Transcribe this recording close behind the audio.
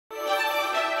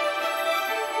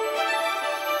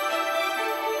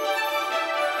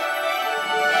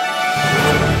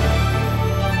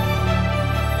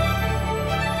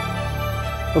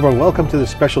Everyone, welcome to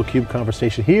this special CUBE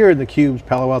conversation here in theCUBE's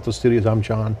Palo Alto studios. I'm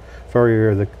John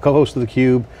Furrier, the co-host of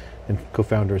theCUBE and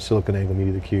co-founder of SiliconANGLE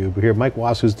Media theCUBE. We're here with Mike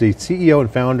Waas, who's the CEO and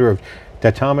founder of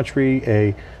Datometry,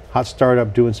 a hot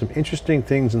startup doing some interesting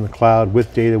things in the cloud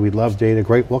with data. We love data.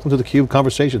 Great, welcome to the CUBE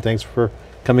conversation. Thanks for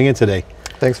coming in today.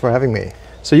 Thanks for having me.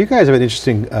 So you guys have an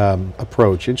interesting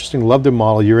approach, interesting, love the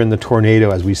model. You're in the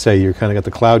tornado, as we say. You're kind of got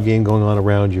the cloud game going on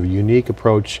around you, a unique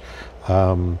approach.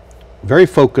 Very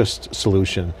focused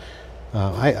solution.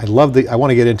 I want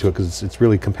to get into it because it's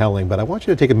really compelling, but I want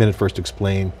you to take a minute first to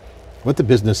explain what the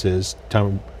business is.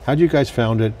 How'd you guys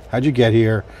found it? How'd you get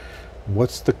here?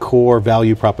 What's the core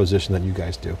value proposition that you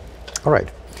guys do? All right.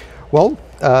 Well,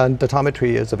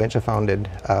 Datometry is a venture-founded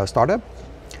startup.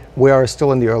 We are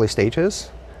still in the early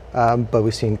stages, but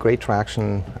we've seen great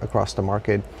traction across the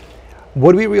market.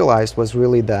 What we realized was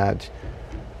really that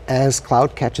as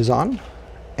cloud catches on,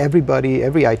 every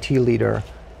IT leader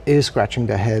is scratching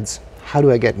their heads, how do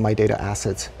I get my data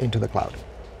assets into the cloud?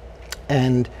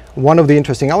 And one of the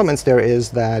interesting elements there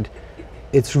is that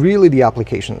it's really the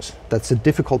applications that's a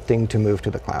difficult thing to move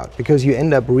to the cloud, because you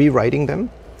end up rewriting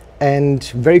them, and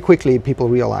very quickly people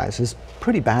realize it's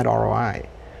pretty bad ROI.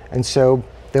 And so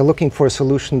they're looking for a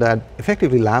solution that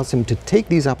effectively allows them to take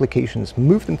these applications,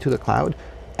 move them to the cloud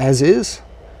as is,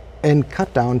 and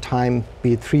cut down time,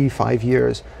 be it 3-5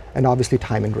 years, and obviously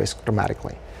time and risk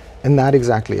dramatically. And that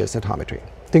exactly is Datometry.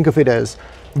 Think of it as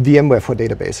VMware for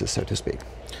databases, so to speak.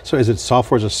 So is it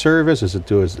software as a service? Is it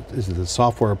a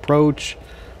software approach?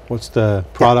 What's the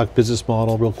product business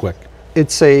model, real quick?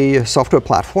 It's a software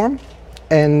platform,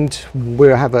 and we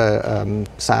have a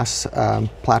SaaS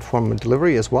platform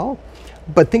delivery as well.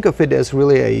 But think of it as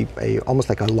really almost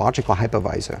like a logical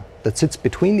hypervisor that sits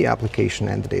between the application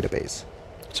and the database.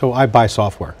 So I buy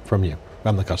software from you,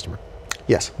 I'm the customer.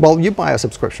 Yes, well, you buy a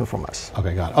subscription from us.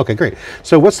 Okay, got it. Okay, great.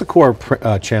 So what's the core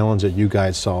challenge that you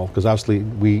guys solve? Because obviously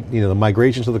the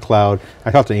migration to the cloud,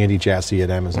 I talked to Andy Jassy at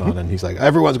Amazon and he's like,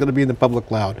 everyone's going to be in the public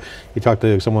cloud. You talked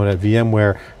to someone at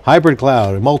VMware, hybrid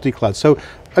cloud, and multi-cloud. So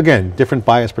again, different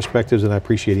bias perspectives, and I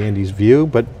appreciate Andy's view,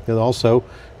 but also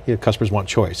customers want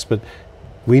choice. But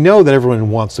we know that everyone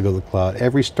wants to go to the cloud.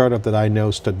 Every startup that I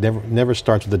know never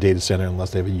starts with a data center unless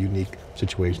they have a unique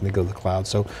situation. They go to the cloud.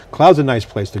 So cloud's a nice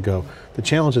place to go. The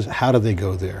challenge is, how do they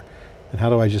go there? And how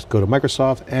do I just go to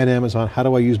Microsoft and Amazon? How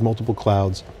do I use multiple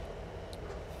clouds?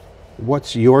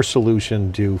 What's your solution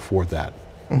do for that?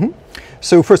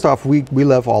 So first off, we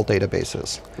love all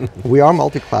databases. We are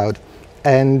multi-cloud,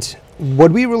 and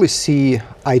what we really see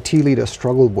IT leaders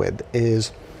struggle with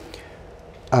is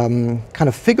kind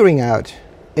of figuring out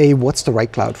what's the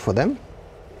right cloud for them?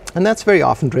 And that's very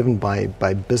often driven by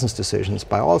business decisions,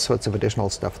 by all sorts of additional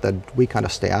stuff that we kind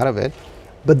of stay out of it.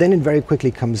 But then it very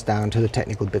quickly comes down to the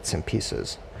technical bits and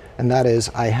pieces. And that is,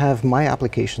 I have my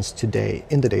applications today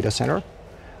in the data center.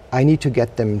 I need to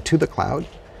get them to the cloud.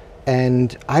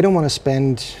 And I don't want to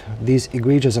spend these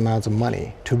egregious amounts of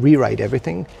money to rewrite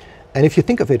everything. And if you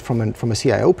think of it from a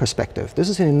CIO perspective, this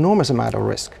is an enormous amount of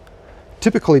risk.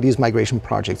 Typically, these migration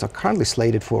projects are currently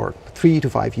slated for 3 to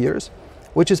 5 years,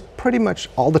 which is pretty much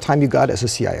all the time you got as a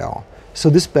CIO.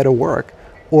 So this better work,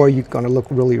 or you're going to look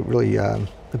really, really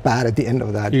bad at the end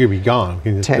of that. You're going to be gone.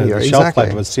 10 years, the shelf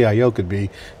life of a CIO could be,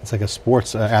 it's like a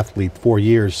sports athlete, 4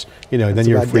 years, then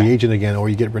you're a free agent again, or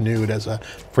you get renewed as a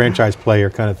franchise player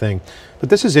kind of thing.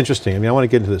 But this is interesting. I mean, I want to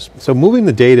get into this. So moving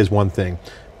the data is one thing.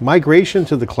 Migration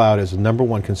to the cloud is the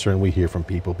 #1 concern we hear from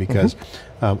people, because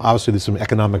obviously there's some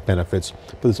economic benefits,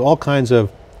 but there's all kinds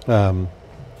of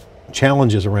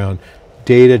challenges around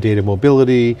data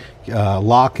mobility,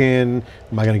 lock-in,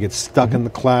 am I going to get stuck in the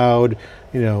cloud?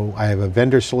 I have a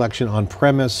vendor selection on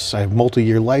premise, I have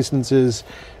multi-year licenses.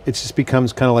 It just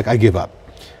becomes kind of like, I give up.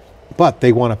 But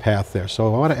they want a path there.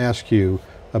 So I want to ask you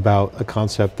about a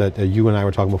concept that you and I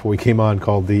were talking before we came on,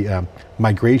 called the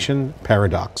migration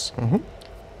paradox.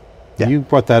 You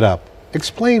brought that up.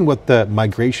 Explain what the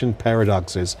migration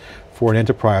paradox is for an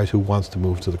enterprise who wants to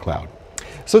move to the cloud.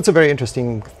 So it's a very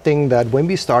interesting thing that when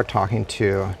we start talking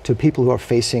to people who are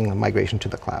facing migration to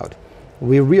the cloud,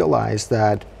 we realize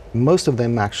that most of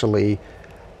them actually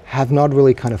have not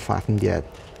really kind of fathomed yet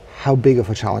how big of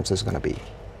a challenge this is going to be.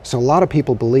 So a lot of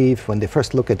people believe, when they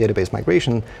first look at database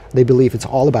migration, they believe it's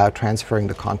all about transferring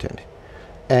the content.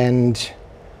 And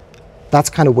that's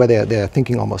kind of where their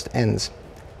thinking almost ends.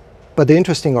 But the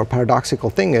interesting or paradoxical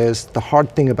thing is, the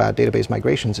hard thing about database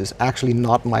migrations is actually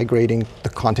not migrating the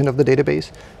content of the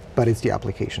database, but it's the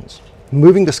applications.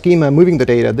 Moving the schema, moving the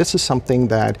data, this is something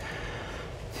that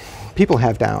people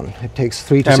have down. It takes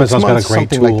 3 to 6 Amazon's months, got a great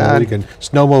something tool. like that. You can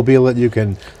snowmobile it, you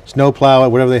can snowplow it,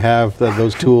 whatever they have,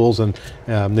 those tools, and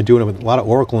they're doing it with a lot of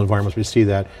Oracle environments, we see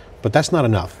that, but that's not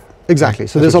enough. Exactly,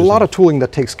 so there's a lot of tooling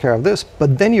that takes care of this,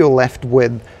 but then you're left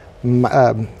with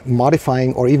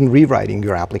modifying or even rewriting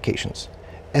your applications.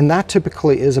 And that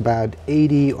typically is about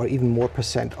 80 or even more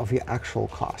 % of your actual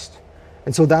cost.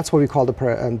 And so that's what we call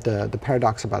the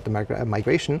paradox about the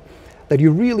migration, that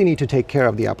you really need to take care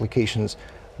of the applications.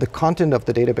 The content of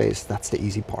the database, that's the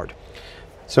easy part.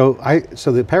 So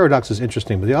the paradox is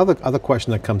interesting, but the other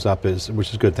question that comes up is,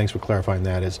 which is good, thanks for clarifying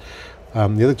that, is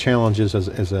the other challenge is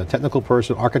as a technical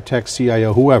person, architect,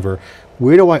 CIO, whoever,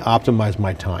 where do I optimize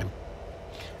my time?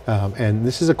 And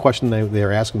this is a question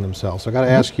they're asking themselves. So I got to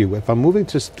ask you, if I'm moving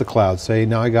to the cloud, say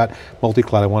now I got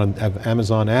multi-cloud, I want to have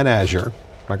Amazon and Azure,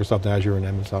 Microsoft Azure and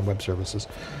Amazon Web Services,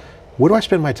 where do I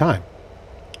spend my time?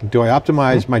 Do I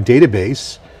optimize my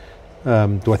database?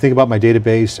 Do I think about my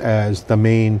database as the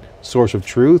main source of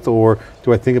truth, or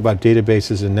do I think about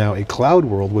databases in now a cloud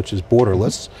world, which is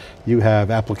borderless? You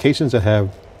have applications that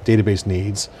have database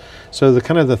needs. So the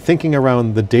kind of the thinking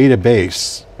around the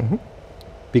database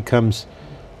becomes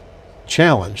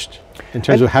challenged in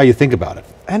terms of how you think about it.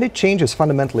 And it changes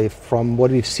fundamentally from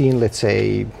what we've seen, let's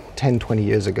say, 10, 20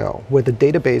 years ago, where the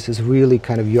database is really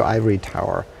kind of your ivory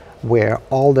tower, where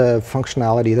all the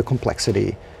functionality, the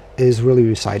complexity is really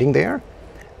residing there,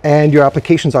 and your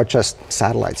applications are just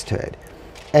satellites to it.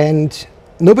 And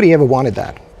nobody ever wanted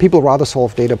that. People rather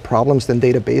solve data problems than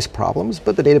database problems,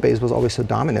 but the database was always so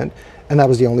dominant, and that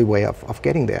was the only way of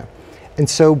getting there. And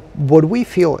so what we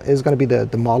feel is going to be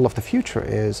the model of the future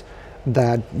is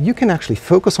that you can actually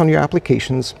focus on your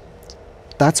applications.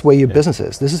 That's where your business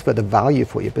is. This is where the value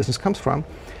for your business comes from.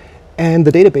 And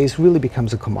the database really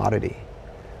becomes a commodity.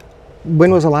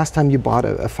 When was the last time you bought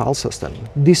a file system?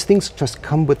 These things just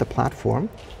come with the platform,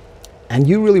 and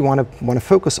you really want to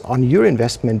focus on your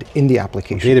investment in the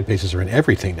application. Databases are in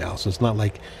everything now, so it's not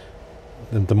like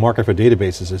the market for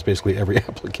databases is basically every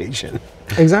application.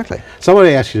 Exactly. So I want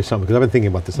to ask you something, because I've been thinking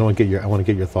about this, and I want to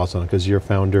get your thoughts on it, because you're a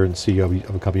founder and CEO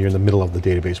of a company, you're in the middle of the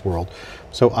database world.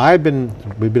 So we've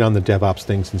been on the DevOps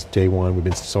thing since day one, we've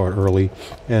been started early,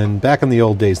 and back in the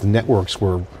old days, the networks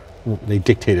they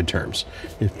dictated terms.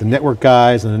 The network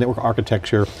guys and the network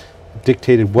architecture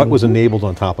dictated what was enabled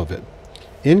on top of it.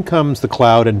 In comes the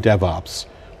cloud and DevOps,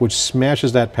 which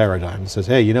smashes that paradigm and says,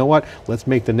 hey, you know what, let's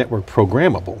make the network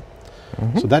programmable.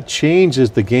 So that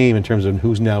changes the game in terms of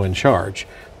who's now in charge.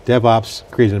 DevOps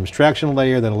creates an abstraction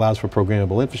layer that allows for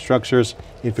programmable infrastructures.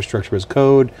 Infrastructure as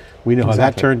code. We know how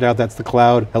that turned out, that's the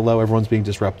cloud. Hello, everyone's being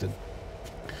disrupted.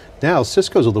 Now,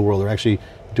 Cisco's of the world are actually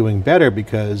doing better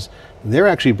because they're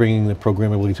actually bringing the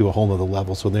programmability to a whole nother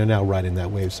level, so they're now riding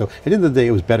that wave. So at the end of the day,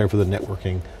 it was better for the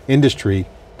networking industry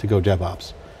to go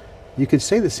DevOps. You could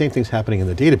say the same thing's happening in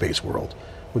the database world,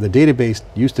 where the database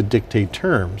used to dictate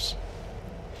terms.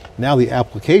 Now the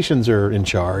applications are in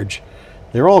charge.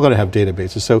 They're all going to have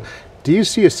databases. So do you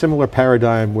see a similar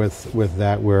paradigm with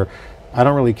that, where I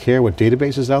don't really care what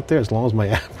database is out there, as long as my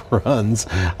app runs,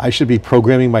 I should be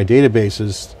programming my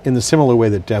databases in the similar way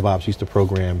that DevOps used to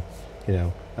program,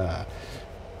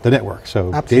 the network.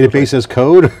 So database as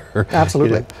code?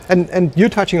 Absolutely. And you're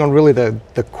touching on really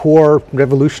the core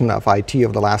revolution of IT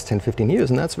over the last 10, 15 years,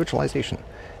 and that's virtualization.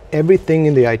 Everything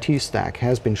in the IT stack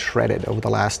has been shredded over the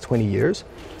last 20 years.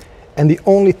 And the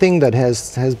only thing that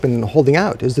has been holding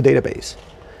out is the database.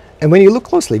 And when you look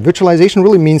closely, virtualization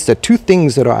really means that two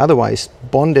things that are otherwise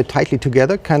bonded tightly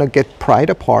together kind of get pried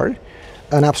apart,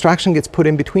 an abstraction gets put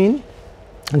in between,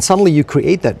 and suddenly you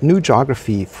create that new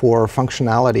geography for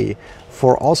functionality,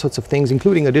 for all sorts of things,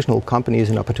 including additional companies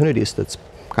and opportunities that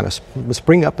kind of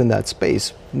spring up in that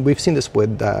space. We've seen this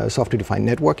with software-defined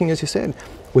networking, as you said,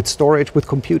 with storage, with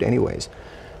compute anyways.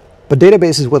 But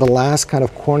databases were the last kind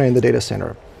of corner in the data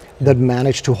center that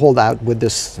managed to hold out with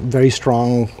this very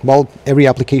strong, well, every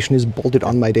application is bolted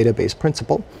on my database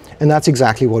principle. And that's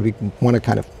exactly what we want to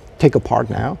kind of take apart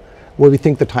now, where we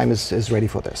think the time is ready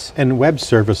for this. And web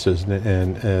services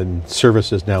and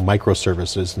services now,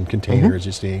 microservices and containers,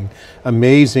 you're seeing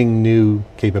amazing new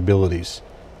capabilities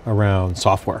around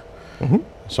software.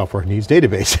 Software needs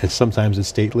databases. Sometimes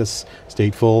it's stateless,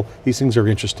 stateful. These things are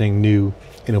interesting new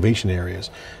innovation areas.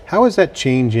 How is that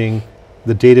changing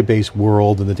the database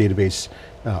world and the database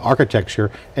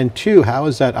architecture? And two, how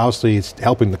is that, obviously it's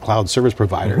helping the cloud service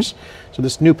providers. So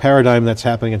this new paradigm that's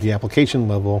happening at the application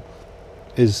level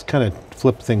is kind of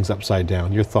flip things upside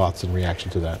down. Your thoughts and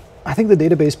reaction to that? I think the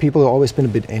database people have always been a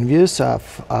bit envious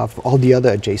of all the other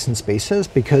adjacent spaces,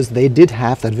 because they did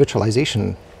have that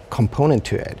virtualization component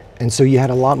to it. And so you had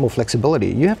a lot more flexibility.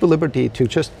 You have the liberty to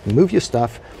just move your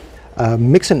stuff,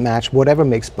 mix and match whatever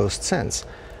makes most sense.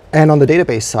 And on the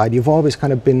database side, you've always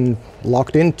kind of been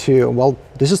locked into, well,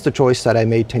 this is the choice that I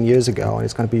made 10 years ago, and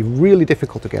it's going to be really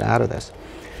difficult to get out of this.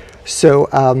 So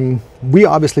we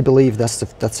obviously believe that's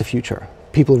the future.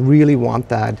 People really want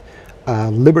that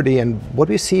liberty, and what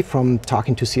we see from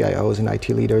talking to CIOs and IT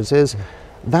leaders is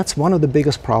that's one of the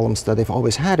biggest problems that they've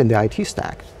always had in the IT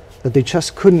stack, that they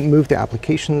just couldn't move their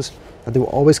applications, that they were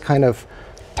always kind of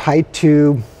tied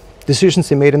to decisions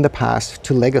they made in the past,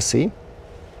 to legacy.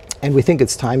 And we think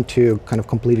it's time to kind of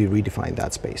completely redefine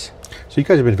that space. So you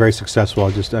guys have been very successful.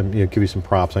 I'll just give you some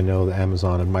props. I know that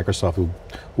Amazon and Microsoft,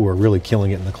 who are really killing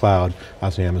it in the cloud.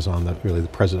 Obviously Amazon, really the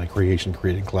president of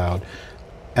creating cloud.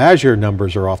 Azure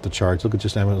numbers are off the charts. Look at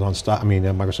just Amazon stock,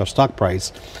 Microsoft stock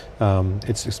price.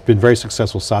 It's been very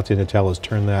successful. Satya Nadella has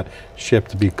turned that ship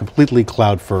to be completely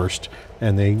cloud first,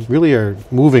 and they really are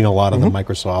moving a lot of the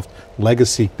Microsoft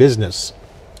legacy business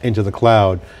into the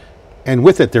cloud, and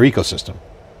with it their ecosystem,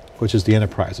 which is the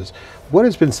enterprises. What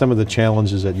has been some of the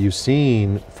challenges that you've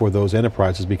seen for those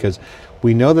enterprises? Because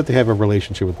we know that they have a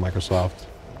relationship with Microsoft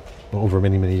over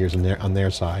many, many years on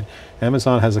their side.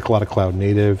 Amazon has a lot of cloud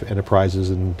native enterprises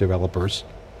and developers.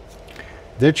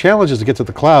 Their challenge is to get to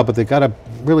the cloud, but they've got to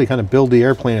really kind of build the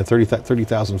airplane at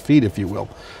 30,000 feet, if you will.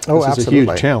 Oh, this is a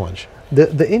huge challenge.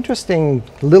 The interesting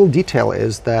little detail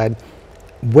is that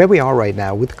where we are right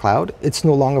now with cloud, it's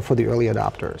no longer for the early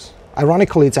adopters.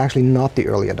 Ironically, it's actually not the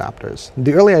early adopters.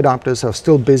 The early adopters are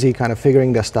still busy kind of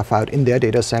figuring their stuff out in their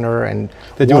data center, and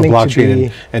they're doing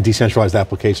blockchain and decentralized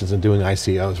applications and doing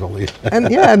ICOs, really.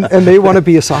 and they want to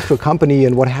be a software company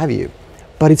and what have you.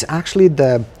 But it's actually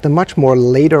the much more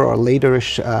later or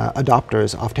later-ish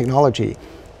adopters of technology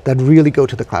that really go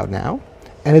to the cloud now.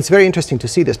 And it's very interesting to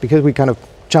see this because we kind of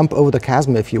jump over the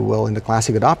chasm, if you will, in the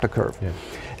classic adopter curve. Yeah.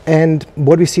 And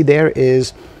what we see there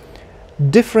is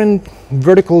different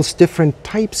verticals, different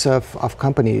types of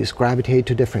companies gravitate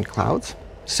to different clouds,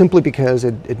 simply because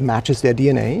it matches their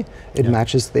DNA, it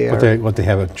matches their... What they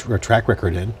have a track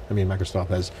record in. I mean, Microsoft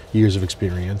has years of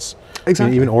experience. Exactly. I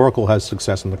mean, even Oracle has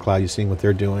success in the cloud. You've seen what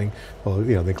they're doing. Well,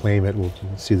 they claim it, we'll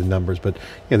see the numbers, but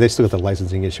they still got the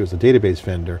licensing issue as a database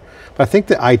vendor. But I think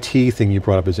the IT thing you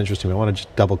brought up is interesting. I want to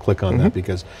just double click on that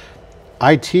because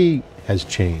IT has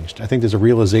changed. I think there's a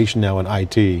realization now in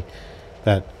IT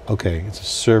that, okay, it's a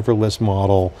serverless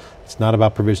model. It's not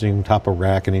about provisioning top of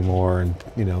rack anymore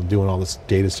and doing all this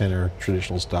data center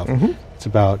traditional stuff. It's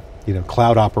about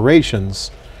cloud operations,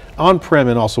 on-prem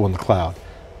and also in the cloud.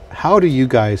 How do you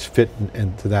guys fit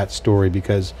into that story?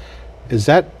 Because is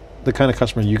that the kind of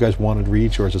customer you guys want to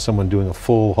reach, or is it someone doing a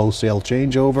full wholesale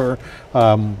changeover?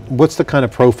 What's the kind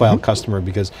of profile customer?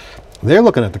 Because they're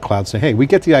looking at the cloud saying, hey, we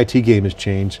get the IT game has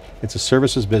changed. It's a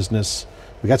services business.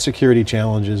 We got security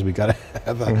challenges. We got to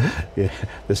have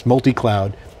this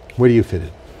multi-cloud. Where do you fit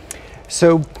in?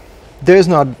 So there's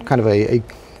not kind of a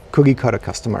cookie cutter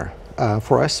customer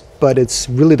for us, but it's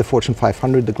really the Fortune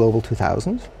 500, the Global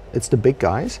 2000. It's the big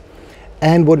guys.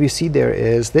 And what we see there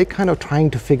is they're kind of trying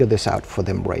to figure this out for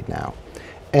them right now.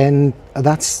 And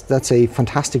that's a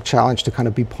fantastic challenge to kind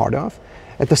of be part of.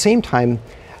 At the same time,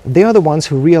 they are the ones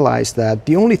who realize that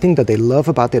the only thing that they love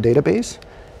about their database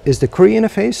is the query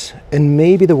interface and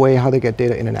maybe the way how they get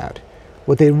data in and out.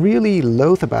 What they really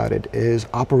loathe about it is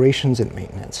operations and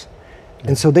maintenance.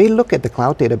 And so they look at the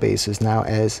cloud databases now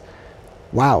as,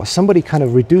 wow, somebody kind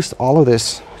of reduced all of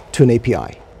this to an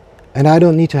API. And I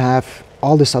don't need to have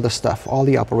all this other stuff, all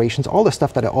the operations, all the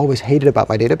stuff that I always hated about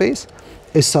my database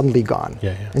is suddenly gone.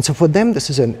 And so for them, this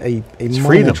is a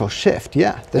monumental shift.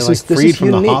 This is freed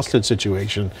from the hostage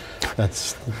situation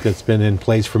that's been in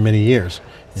place for many years.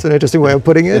 It's an interesting way of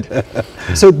putting it.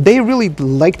 So they really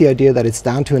like the idea that it's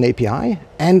down to an API,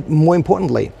 and more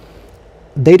importantly,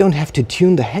 they don't have to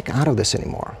tune the heck out of this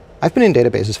anymore. I've been in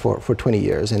databases for 20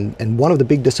 years, and one of the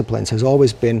big disciplines has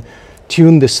always been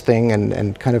tune this thing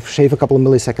and kind of shave a couple of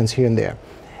milliseconds here and there.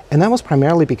 And that was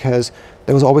primarily because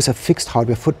there was always a fixed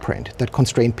hardware footprint that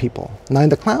constrained people. Now in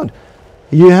the cloud,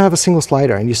 you have a single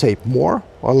slider and you say more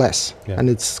or less, and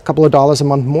it's a couple of dollars a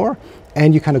month more,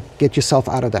 and you kind of get yourself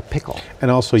out of that pickle. And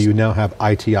also you now have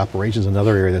IT operations,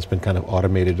 another area that's been kind of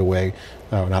automated away,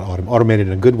 automated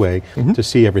in a good way, to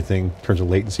see everything in terms of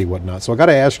latency and whatnot. So I got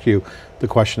to ask you the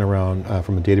question around,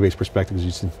 from a database perspective,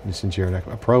 since you're a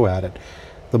pro at it,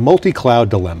 the multi-cloud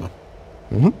dilemma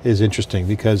is interesting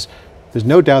because there's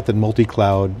no doubt that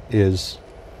multi-cloud is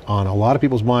on a lot of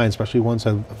people's minds, especially ones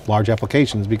that have large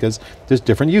applications, because there's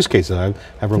different use cases. I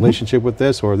have a relationship with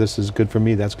this, or this is good for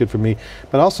me, that's good for me.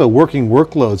 But also working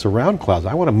workloads around clouds.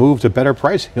 I want to move to better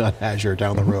pricing on Azure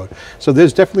down the road. So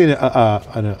there's definitely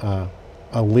a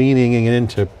leaning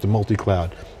into the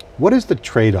multi-cloud. What is the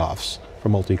trade-offs for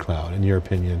multi-cloud, in your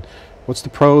opinion? What's the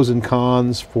pros and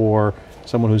cons for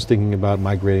someone who's thinking about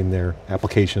migrating their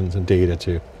applications and data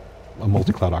to a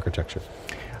multi-cloud architecture?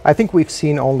 I think we've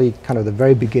seen only kind of the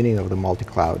very beginning of the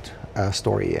multi-cloud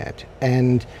story yet.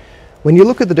 And when you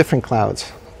look at the different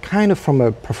clouds, kind of from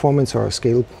a performance or a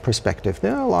scale perspective,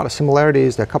 there are a lot of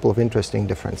similarities, there are a couple of interesting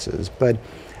differences. But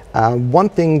one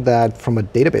thing that from a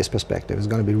database perspective is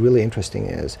going to be really interesting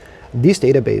is these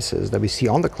databases that we see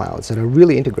on the clouds that are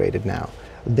really integrated now,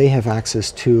 they have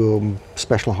access to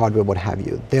special hardware, what have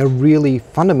you. They're really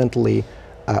fundamentally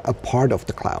a part of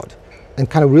the cloud and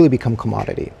kind of really become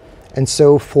commodity. And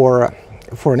so for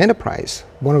an enterprise,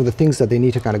 one of the things that they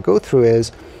need to kind of go through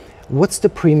is what's the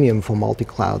premium for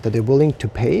multi-cloud that they're willing to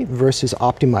pay versus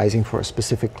optimizing for a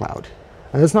specific cloud?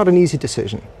 And that's not an easy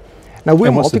decision. Now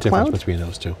we're multi-cloud. And what's the difference between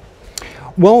those two?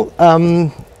 Well,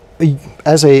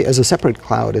 as a separate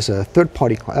cloud, as a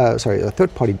third-party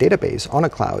database on a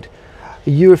cloud,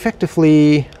 you're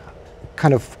effectively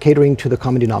kind of catering to the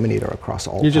common denominator across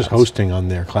all You're clouds. just hosting on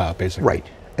their cloud, basically. Right.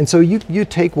 And so you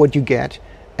take what you get,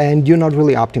 and you're not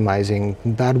really optimizing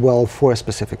that well for a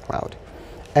specific cloud.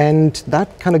 And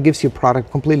that kind of gives your product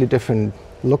completely different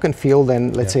look and feel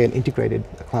than, let's say, an integrated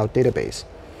cloud database.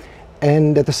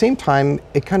 And at the same time,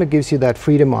 it kind of gives you that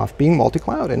freedom of being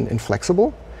multi-cloud and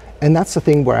flexible. And that's the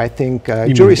thing where I think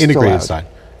You jury's mean the still integrated out. side?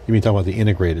 You mean talking about the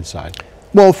integrated side?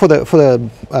 Well, for the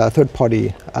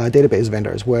third-party database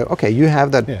vendors, where okay, you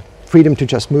have that freedom to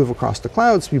just move across the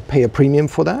clouds. You pay a premium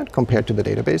for that compared to the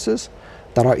databases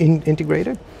that are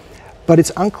integrated. But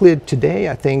it's unclear today,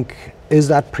 I think, is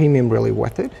that premium really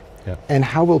worth it? Yeah. And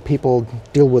how will people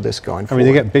deal with this going forward?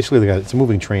 I mean, it's a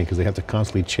moving train because they have to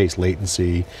constantly chase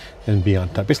latency and be on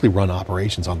top, basically run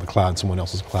operations on the cloud, someone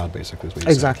else's cloud, basically, is what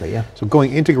you're Exactly, saying. yeah. So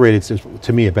going integrated is,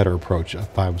 to me, a better approach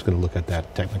if I was going to look at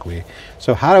that technically.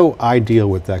 So how do I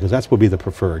deal with that? Because that's would be the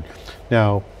preferred.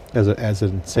 Now, as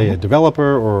a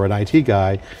developer or an IT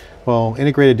guy, well,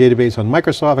 integrated database on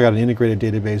Microsoft, I got an integrated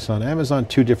database on Amazon,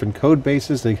 2 different code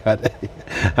bases. I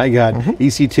got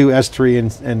EC2,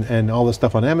 S3, and all this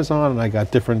stuff on Amazon, and I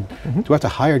got different, do I have to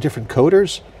hire different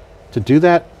coders to do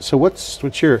that? So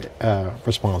what's your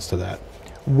response to that?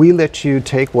 We let you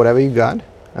take whatever you got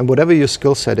and whatever your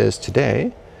skill set is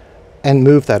today and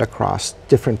move that across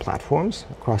different platforms,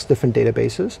 across different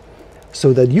databases,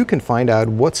 so that you can find out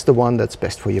what's the one that's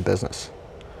best for your business.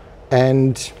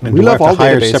 And we do I love have all to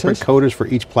hire databases. separate coders for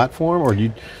each platform, or do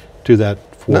you do that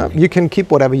for No, me? you can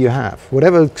keep whatever you have.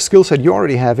 Whatever skill set you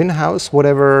already have in-house,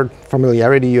 whatever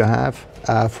familiarity you have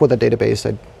for the database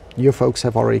that your folks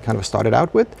have already kind of started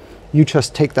out with, you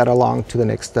just take that along to the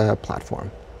next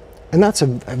platform. And that's a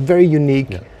very unique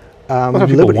That's what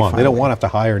people liberty want. They don't finally. want to have to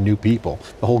hire new people.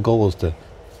 The whole goal is to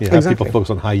have people focus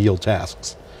on high-yield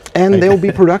tasks. And Right. they'll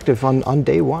be productive on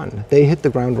day one. They hit the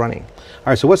ground running.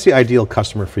 All right, so what's the ideal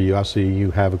customer for you? Obviously you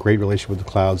have a great relationship with the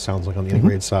cloud, sounds like on the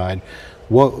integrated side.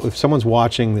 What, if someone's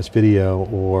watching this video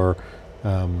or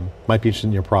might be interested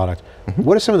in your product,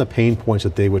 what are some of the pain points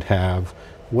that they would have?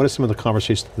 What are some of the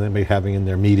conversations that they may be having in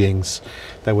their meetings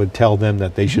that would tell them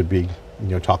that they should be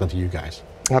talking to you guys?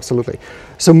 Absolutely.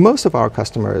 So most of our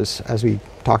customers, as we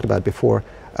talked about before,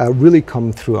 really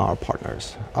come through our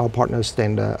partners. Our partners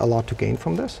stand a lot to gain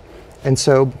from this. And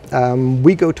so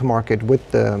we go to market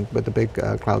with the big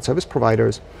cloud service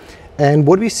providers. And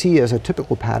what we see as a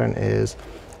typical pattern is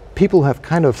people have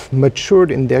kind of matured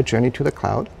in their journey to the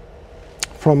cloud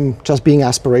from just being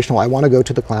aspirational, I want to go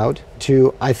to the cloud,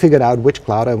 to I figured out which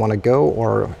cloud I want to go,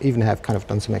 or even have kind of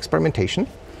done some experimentation.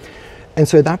 And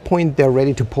so at that point, they're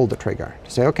ready to pull the trigger.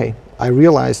 To say, okay, I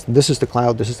realize this is the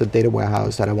cloud, this is the data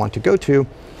warehouse that I want to go to.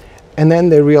 And then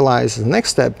they realize the next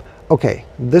step, okay,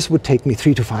 this would take me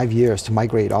 3 to 5 years to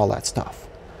migrate all that stuff.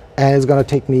 And it's going to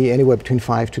take me anywhere between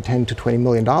 $5 to $10 to $20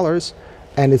 million.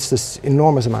 And it's this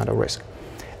enormous amount of risk.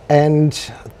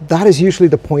 And that is usually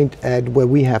the point at where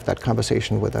we have that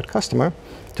conversation with that customer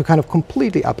to kind of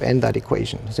completely upend that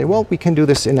equation. Say, well, we can do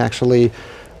this in actually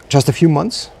just a few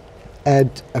months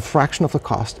at a fraction of the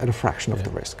cost, at a fraction of the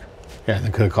risk. Yeah, and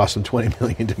it could have cost them $20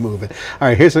 million to move it. All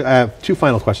right, here's 2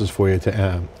 final questions for you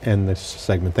to end this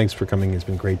segment. Thanks for coming, it's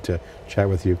been great to chat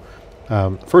with you.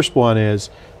 First one is,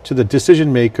 to the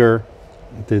decision maker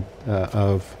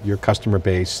of your customer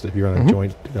base, if you're on a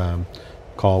joint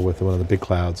call with one of the big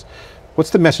clouds,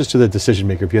 what's the message to the decision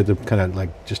maker if you had to kind of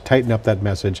like just tighten up that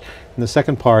message? And the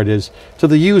second part is to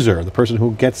the user, the person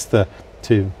who gets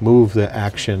to move the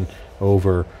action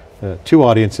over. 2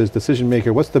 audiences, decision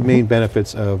maker, what's the main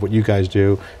benefits of what you guys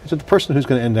do? And to the person who's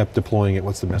going to end up deploying it,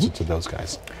 what's the message to those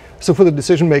guys? So for the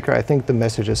decision maker, I think the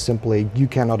message is simply, you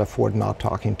cannot afford not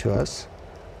talking to us.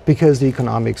 because the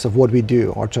economics of what we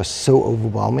do are just so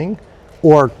overwhelming,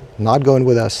 or not going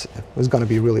with us is going to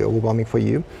be really overwhelming for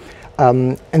you.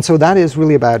 And so that is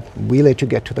really about, we let you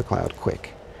get to the cloud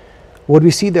quick. What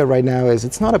we see there right now is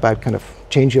it's not about kind of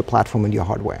change your platform and your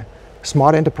hardware.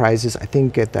 Smart enterprises, I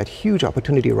think, get that huge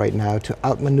opportunity right now to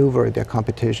outmaneuver their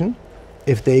competition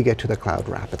if they get to the cloud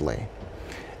rapidly.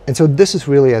 And so this is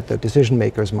really at the decision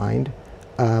maker's mind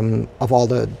of all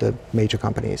the major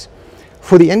companies.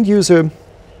 For the end user,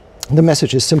 the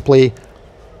message is simply,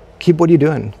 keep what you're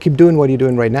doing. Keep doing what you're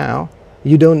doing right now.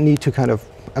 You don't need to kind of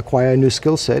acquire a new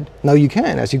skill set. Now you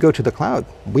can, as you go to the cloud.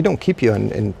 We don't keep you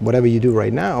in whatever you do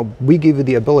right now. We give you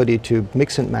the ability to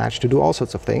mix and match, to do all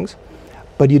sorts of things.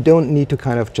 But you don't need to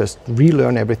kind of just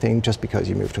relearn everything just because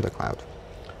you move to the cloud.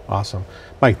 Awesome.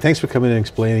 Mike, thanks for coming in and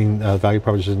explaining value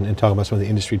proposition and talking about some of the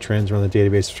industry trends around the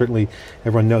database. Certainly,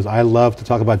 everyone knows I love to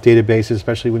talk about databases,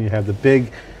 especially when you have the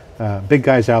big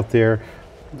guys out there.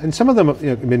 And some of them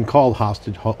have been called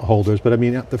hostage holders, but I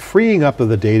mean, the freeing up of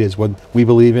the data is what we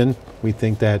believe in. We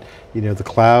think that the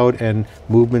cloud and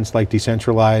movements like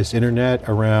decentralized internet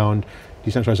around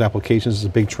decentralized applications is a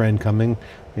big trend coming.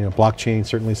 Blockchain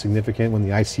certainly significant. When the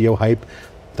ICO hype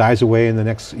dies away in the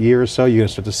next year or so, you're going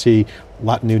to start to see a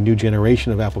lot new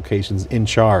generation of applications in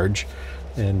charge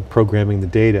and programming the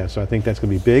data. So I think that's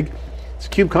going to be big. It's a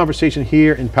CUBE conversation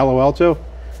here in Palo Alto.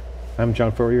 I'm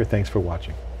John Furrier, thanks for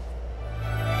watching.